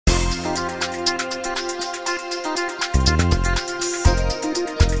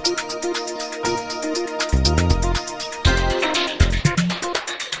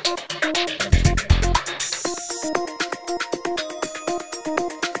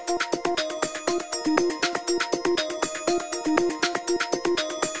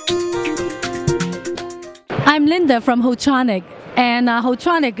I'm Linda from Hotronic. And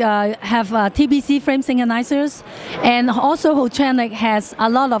Hotronic have TBC frame synchronizers, and also Hotronic has a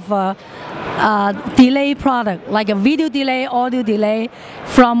lot of delay product, like a video delay, audio delay,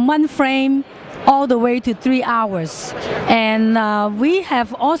 from 1 frame all the way to 3 hours. And we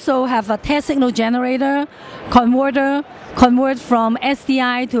have also have a test signal generator, convert from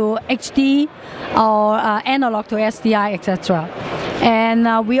SDI to HD or analog to SDI, etc.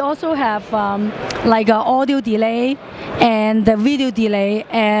 And we also have like an audio delay and the video delay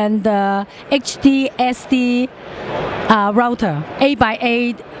and the HD SD router,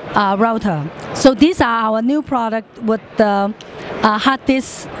 8x8 router. So these are our new product with the hard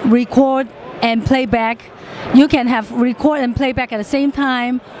disk record and playback. You can have record and playback at the same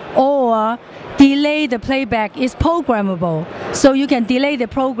time, or delay the playback is programmable. So you can delay the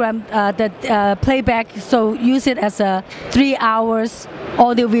playback, so use it as a 3 hours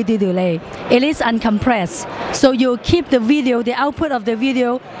audio video delay. It is uncompressed. So you keep the video, the output of the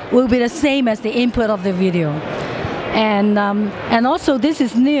video will be the same as the input of the video. And also this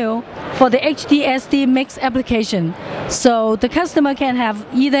is new for the HD SD mix application. So the customer can have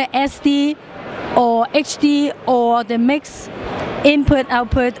either SD or HD or the mix input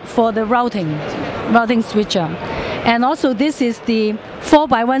output for the routing switcher. And also this is the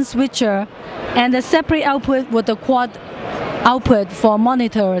 4x1 switcher and the separate output with the quad output for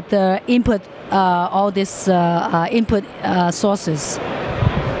monitor the input, all these input sources.